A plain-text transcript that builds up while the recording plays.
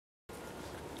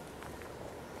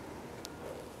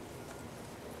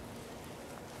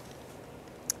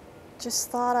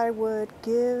Just thought I would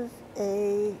give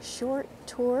a short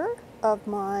tour of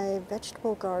my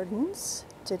vegetable gardens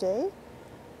today.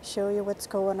 Show you what's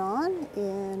going on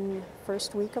in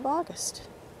first week of August.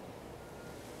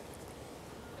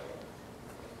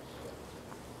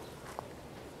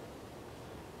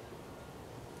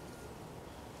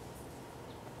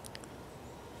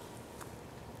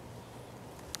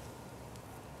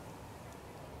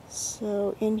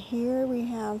 So in here we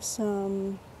have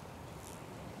some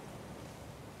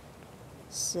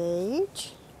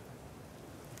sage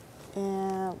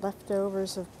and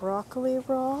leftovers of broccoli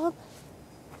rabe.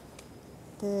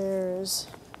 There's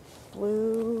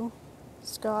blue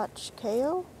Scotch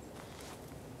kale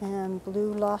and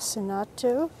blue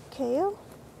lacinato kale,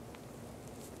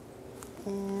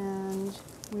 and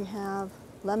we have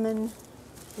lemon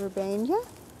verbena,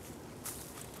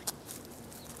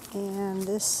 and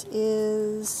this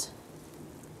is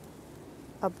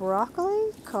a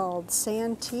broccoli called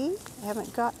Santee. I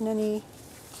haven't gotten any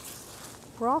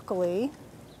broccoli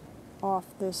off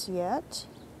this yet.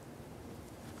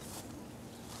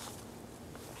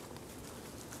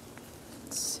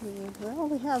 Let's see, well,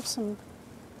 we have some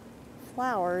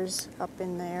flowers up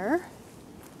in there.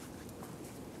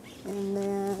 And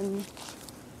then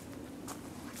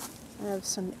I have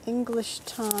some English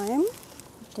thyme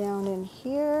down in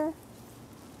here.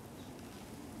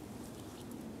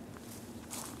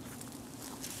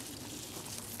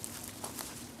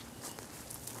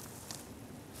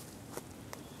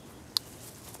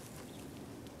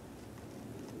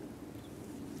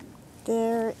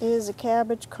 There is a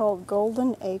cabbage called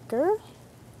Golden Acre,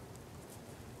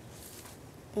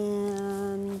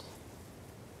 and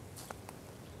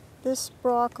this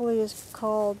broccoli is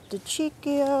called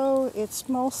DeCicco. It's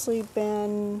mostly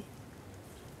been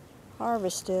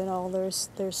harvested.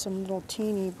 There's some little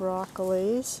teeny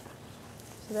broccolis,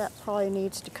 so that probably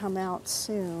needs to come out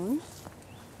soon.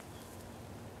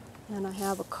 And I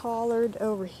have a collard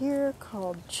over here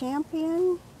called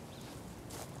Champion.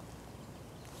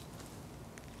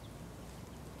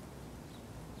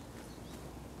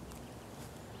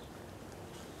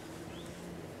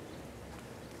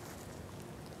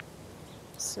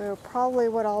 So probably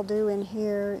what I'll do in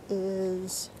here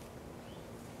is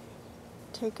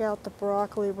take out the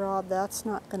broccoli rabe. That's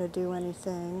not going to do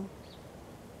anything.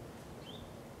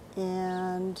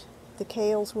 And the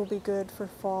kales will be good for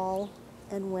fall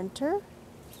and winter.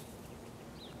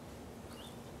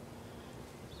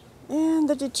 And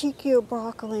the DeCicco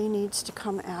broccoli needs to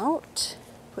come out.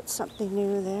 Put something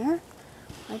new there.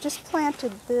 I just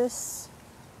planted this.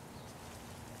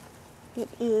 It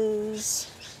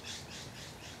is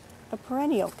a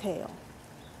perennial kale.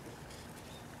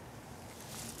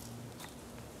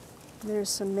 There's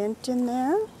some mint in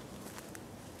there.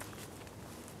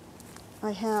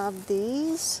 I have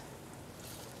these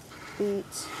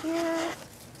beets here.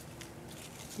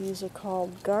 These are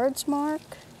called Guardsmark.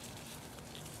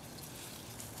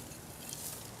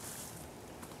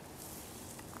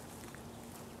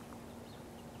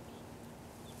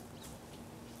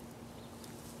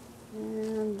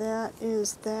 And that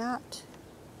is that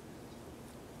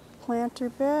planter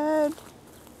bed.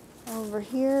 Over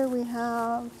here we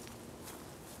have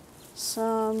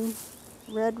some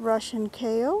red Russian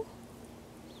kale.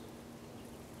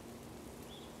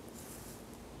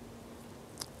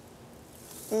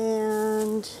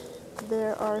 And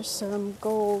there are some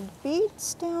gold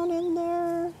beets down in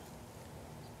there.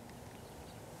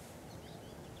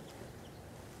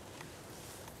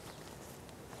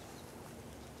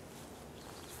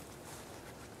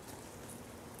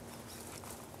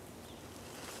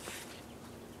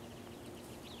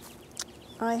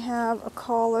 I have a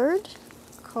collard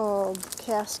called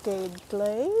Cascade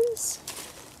Glaze.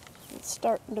 It's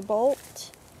starting to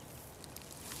bolt.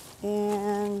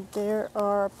 And there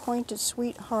are Pointed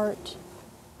Sweetheart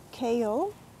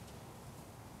kale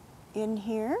in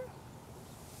here.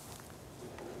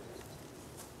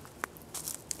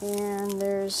 And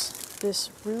there's this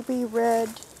ruby red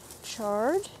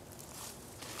chard.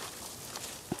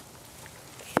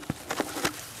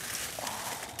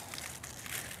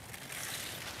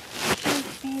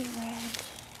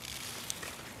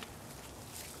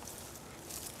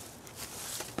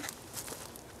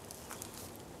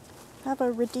 I have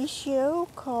a radicchio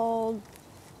called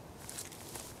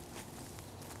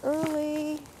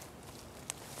Early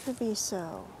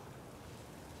Treviso.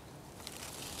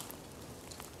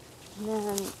 And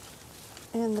then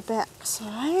in the back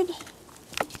side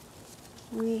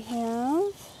we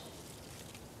have,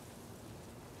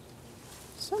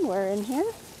 somewhere in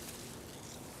here,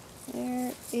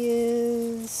 there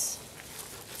is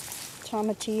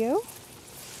tomatillo.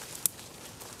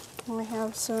 I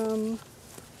have some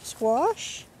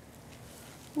squash.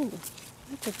 Ooh,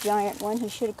 that's a giant one. He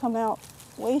should have come out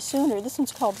way sooner. This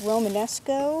one's called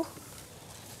Romanesco.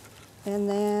 And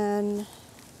then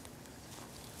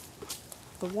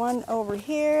the one over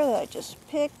here that I just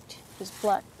picked is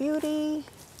Black Beauty.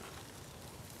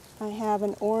 I have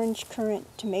an orange currant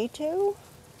tomato.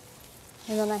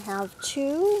 And then I have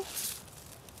 2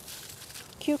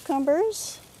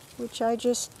 cucumbers, which I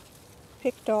just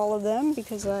picked all of them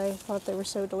because I thought they were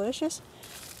so delicious.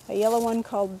 A yellow one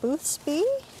called Boothby,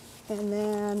 and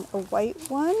then a white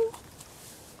one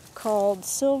called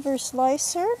Silver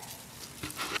Slicer.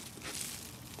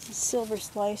 Silver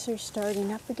Slicer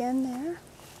starting up again there.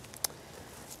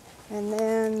 And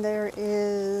then there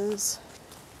is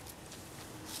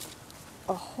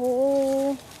a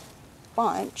whole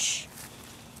bunch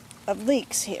of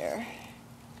leeks here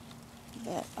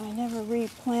that I never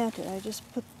replanted. I just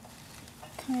put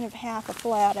kind of half a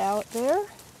flat out there.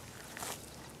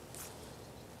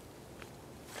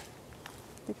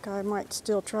 I think I might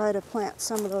still try to plant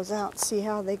some of those out and see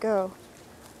how they go.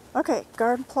 Okay,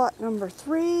 garden plot number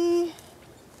 3.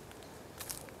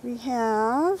 We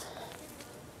have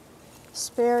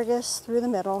asparagus through the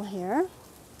middle here.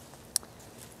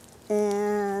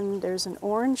 And there's an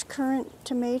orange currant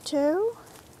tomato.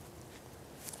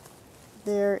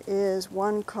 There is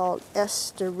one called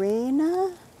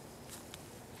Esterina.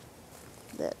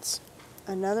 That's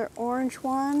another orange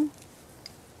one.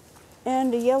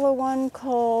 And a yellow one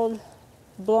called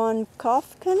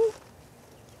Blancofken.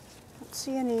 Don't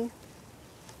see any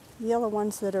yellow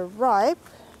ones that are ripe.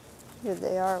 Here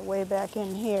they are way back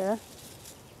in here.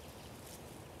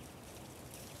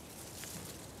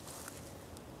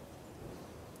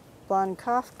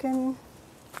 Blancofken,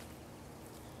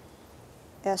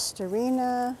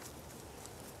 Esterina,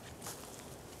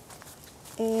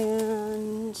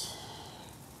 and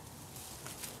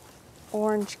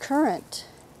orange currant.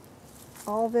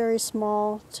 All very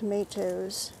small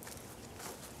tomatoes.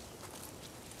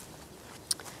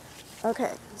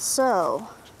 Okay, so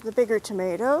the bigger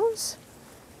tomatoes,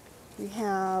 we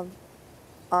have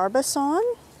Arbison.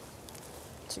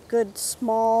 It's a good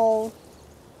small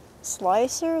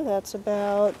slicer. That's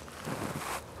about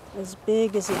as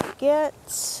big as it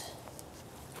gets.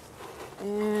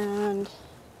 And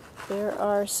there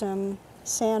are some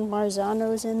San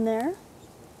Marzanos in there.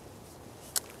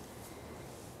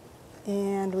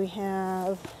 And we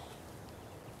have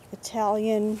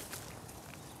Italian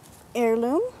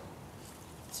Heirloom.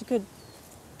 It's a good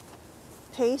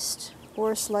paste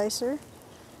or slicer.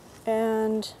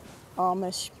 And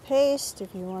Amish paste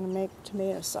if you want to make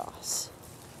tomato sauce.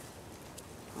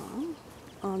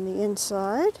 On the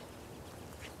inside,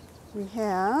 we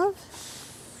have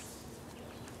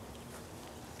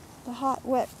the hot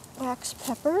wet wax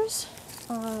peppers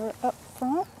are up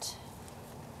front.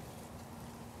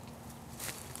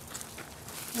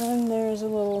 And there's a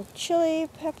little chili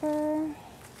pepper.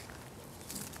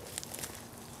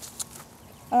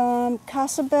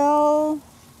 Casabel.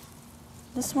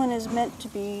 This one is meant to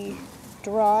be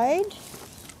dried.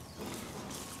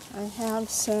 I have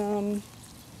some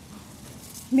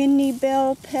mini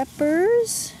bell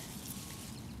peppers.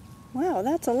 Wow,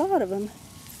 that's a lot of them.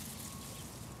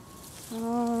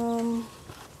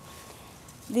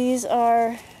 These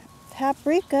are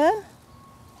paprika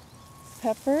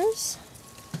peppers.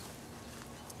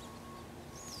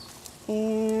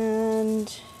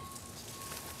 And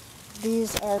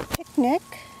these are picnic,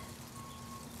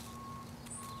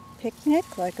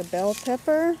 like a bell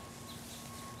pepper.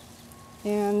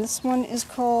 And this one is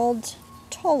called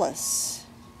Tullus.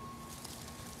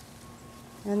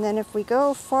 And then if we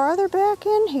go farther back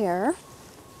in here,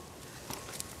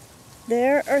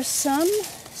 there are some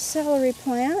celery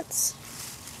plants.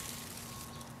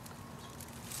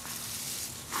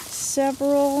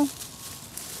 Several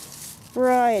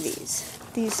varieties.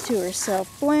 These 2 are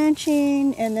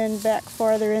Self-Blanching, and then back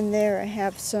farther in there I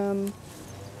have some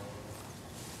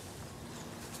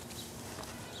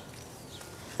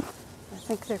I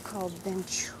think they're called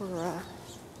Ventura.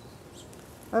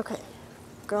 Okay,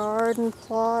 garden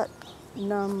plot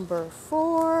number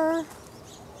 4.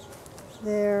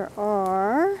 There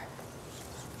are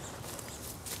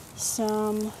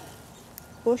some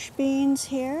bush beans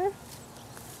here.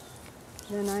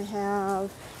 Then I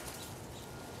have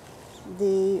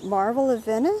the Marvel of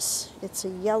Venice. It's a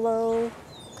yellow,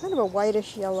 kind of a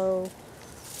whitish yellow,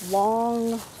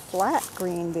 long, flat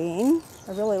green bean.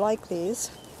 I really like these.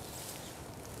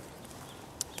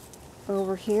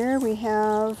 Over here we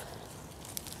have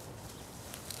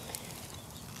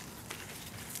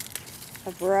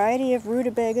a variety of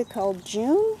rutabaga called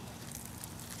June.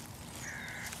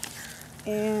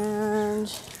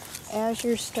 and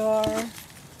azure star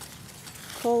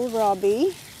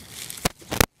kohlrabi.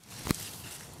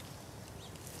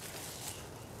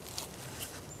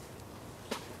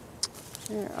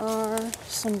 There are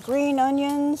some green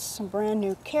onions, some brand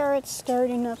new carrots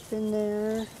starting up in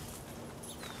there.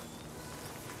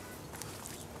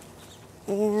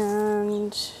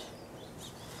 And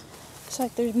looks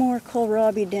like there's more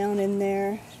kohlrabi down in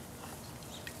there.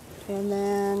 And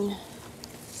then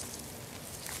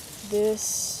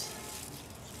this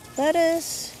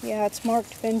lettuce, yeah, it's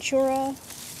marked Ventura.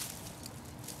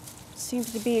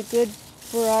 Seems to be a good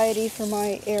variety for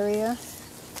my area.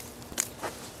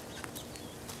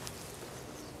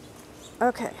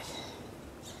 Okay,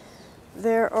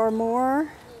 there are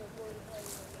more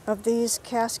of these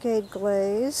Cascade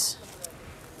Glaze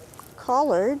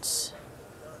collards.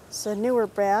 It's a newer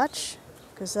batch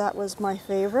because that was my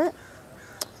favorite.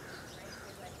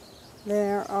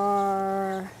 There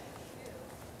are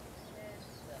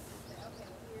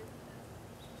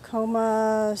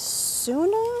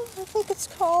Komasuna, I think it's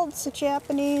called. It's a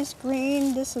Japanese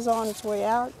green. This is on its way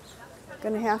out.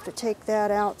 Gonna have to take that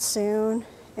out soon.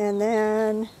 And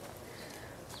then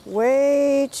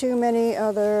way too many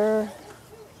other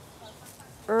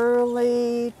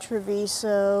early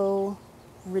Treviso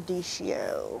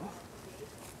radicchio.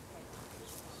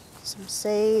 Some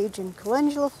sage and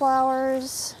calendula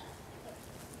flowers.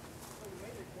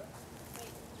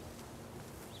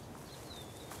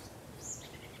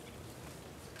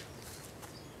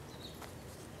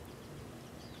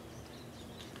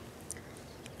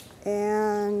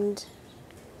 And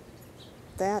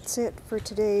that's it for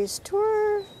today's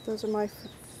tour. Those are my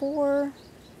 4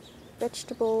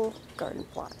 vegetable garden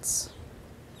plots.